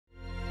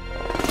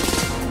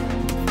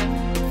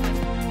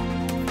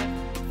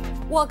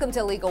Welcome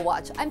to Legal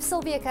Watch. I'm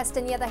Sylvia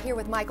Castañeda here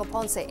with Michael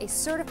Ponce, a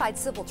certified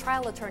civil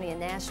trial attorney in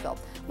Nashville.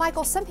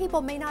 Michael, some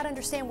people may not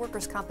understand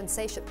workers'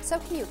 compensation, so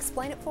can you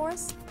explain it for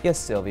us? Yes,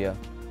 Sylvia.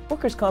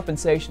 Workers'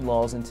 compensation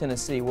laws in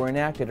Tennessee were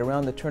enacted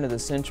around the turn of the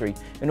century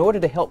in order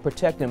to help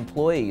protect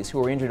employees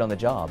who are injured on the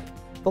job.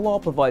 The law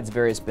provides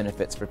various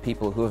benefits for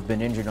people who have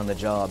been injured on the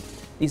job.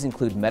 These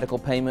include medical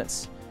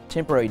payments,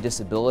 temporary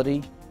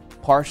disability,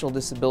 partial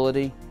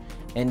disability,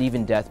 and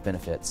even death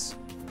benefits.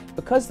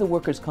 Because the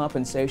workers'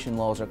 compensation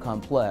laws are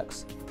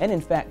complex and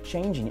in fact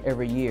changing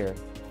every year,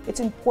 it's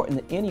important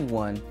that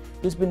anyone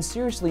who's been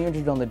seriously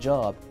injured on the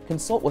job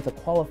consult with a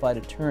qualified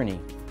attorney.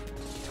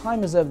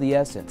 Time is of the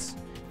essence.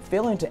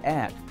 Failing to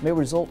act may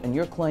result in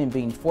your claim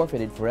being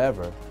forfeited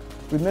forever.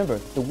 Remember,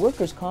 the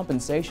workers'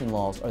 compensation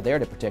laws are there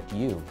to protect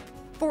you.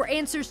 For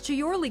answers to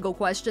your legal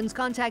questions,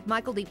 contact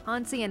Michael D.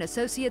 Ponce and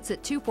Associates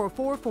at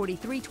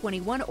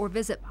 244-4321 or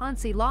visit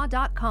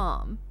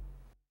poncelaw.com.